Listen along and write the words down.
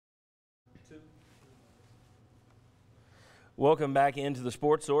Welcome back into the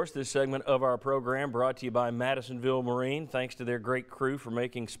Sports Source. This segment of our program brought to you by Madisonville Marine. Thanks to their great crew for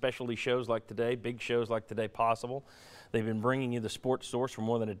making specialty shows like today, big shows like today possible. They've been bringing you the Sports Source for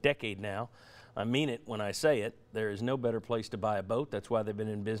more than a decade now. I mean it when I say it. There is no better place to buy a boat. That's why they've been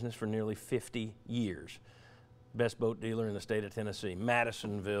in business for nearly 50 years. Best boat dealer in the state of Tennessee,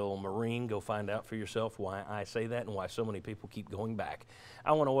 Madisonville Marine. Go find out for yourself why I say that and why so many people keep going back.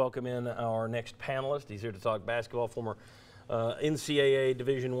 I want to welcome in our next panelist. He's here to talk basketball, former NCAA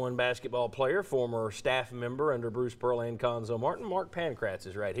Division I basketball player, former staff member under Bruce Pearl and Conzo Martin. Mark Pancratz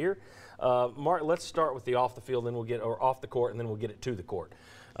is right here. Mark, let's start with the off the field, then we'll get or off the court, and then we'll get it to the court.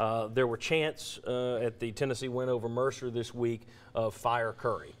 There were chants at the Tennessee win over Mercer this week of fire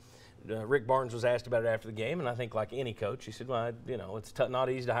Curry. Rick Barnes was asked about it after the game, and I think like any coach, he said, "Well, it's not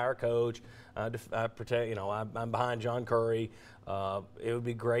easy to hire a coach. I'm behind John Curry. It would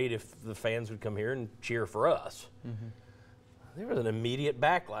be great if the fans would come here and cheer for us." Mm-hmm. There was an immediate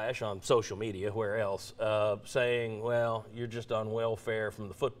backlash on social media, where else, saying, "Well, you're just on welfare from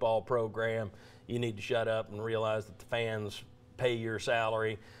the football program. You need to shut up and realize that the fans pay your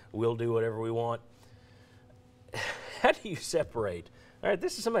salary. We'll do whatever we want." How do you separate? All right,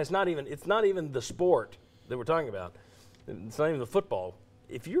 this is something it's not even the sport that we're talking about. It's not even the football.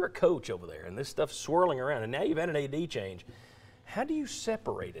 If you're a coach over there and this stuff's swirling around and now you've had an AD change, how do you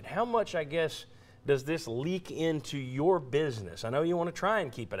separate it? How much, I guess, does this leak into your business? I know you want to try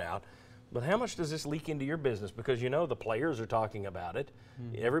and keep it out, but how much does this leak into your business? Because the players are talking about it.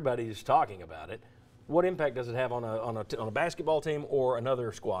 Mm-hmm. Everybody's talking about it. What impact does it have on a basketball team or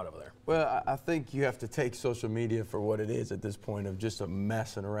another squad over there? Well, I think you have to take social media for what it is at this point, of just a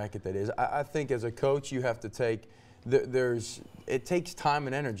mess and a racket that is. I think as a coach you have to take it takes time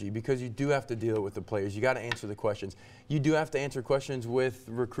and energy, because you do have to deal with the players. You got to answer the questions. You do have to answer questions with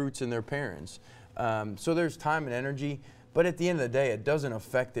recruits and their parents. So there's time and energy, but at the end of the day, it doesn't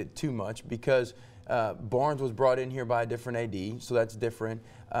affect it too much, because Barnes was brought in here by a different AD, so that's different.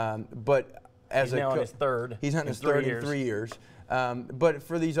 But as he's now on his third. He's on his third in 3 years. But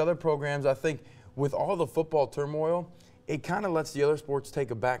for these other programs, I think with all the football turmoil, it kind of lets the other sports take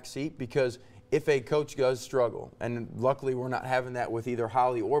a back seat, because if a coach does struggle, and luckily we're not having that with either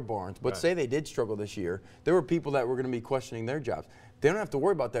Holly or Barnes, but say they did struggle this year, there were people that were going to be questioning their jobs. They don't have to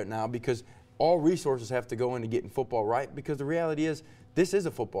worry about that now, because all resources have to go into getting football right, because the reality is this is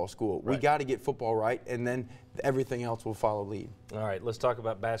a football school. Right. We got to get football right, and then everything else will follow lead. All right, let's talk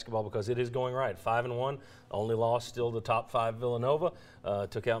about basketball, because it is going right. 5-1, only loss still the top 5 Villanova.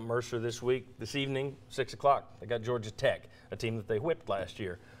 Took out Mercer this evening, 6 o'clock. They got Georgia Tech, a team that they whipped last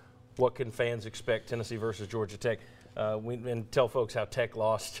year. What can fans expect, Tennessee versus Georgia Tech? And tell folks how Tech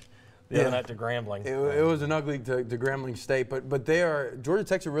lost the other night to Grambling. It was an ugly to Grambling State, but Georgia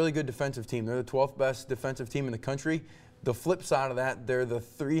Tech's a really good defensive team. They're the 12th best defensive team in the country. The flip side of that, they're the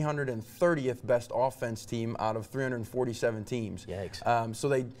 330th best offense team out of 347 teams. Yikes. So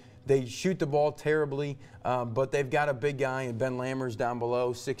they shoot the ball terribly, but they've got a big guy, and Ben Lammers down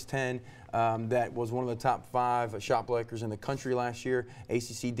below, 6'10", that was one of the top 5 shot blockers in the country last year,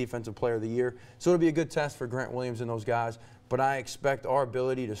 ACC Defensive Player of the Year. So it'll be a good test for Grant Williams and those guys. But I expect our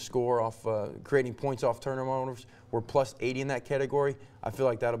ability to score off creating points off turnovers. We're plus 80 in that category. I feel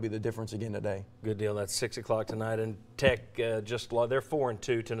like that'll be the difference again today. Good deal. That's 6 o'clock tonight. And Tech they're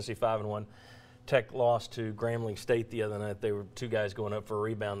 4-2. Tennessee 5-1. Tech lost to Grambling State the other night. They were 2 guys going up for a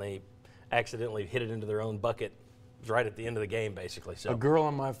rebound. They accidentally hit it into their own bucket. It was right at the end of the game, basically. So a girl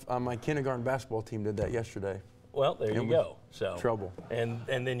on my kindergarten basketball team did that yesterday. Well, there you go. So trouble. And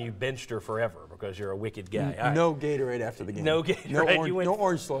then you benched her forever because you're a wicked guy. No Gatorade after the game. No Gatorade. No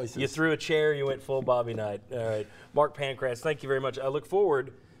orange slices. You threw a chair. You went full Bobby Knight. All right. Mark Pancratz, thank you very much. I look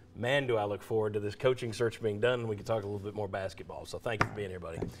forward to this coaching search being done, and we can talk a little bit more basketball. So thank you for being here,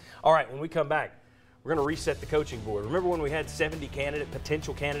 buddy. All right, when we come back, we're going to reset the coaching board. Remember when we had 70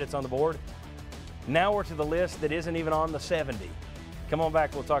 potential candidates on the board? Now we're to the list that isn't even on the 70. Come on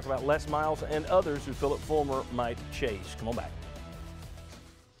back. We'll talk about Les Miles and others who Philip Fulmer might chase. Come on back.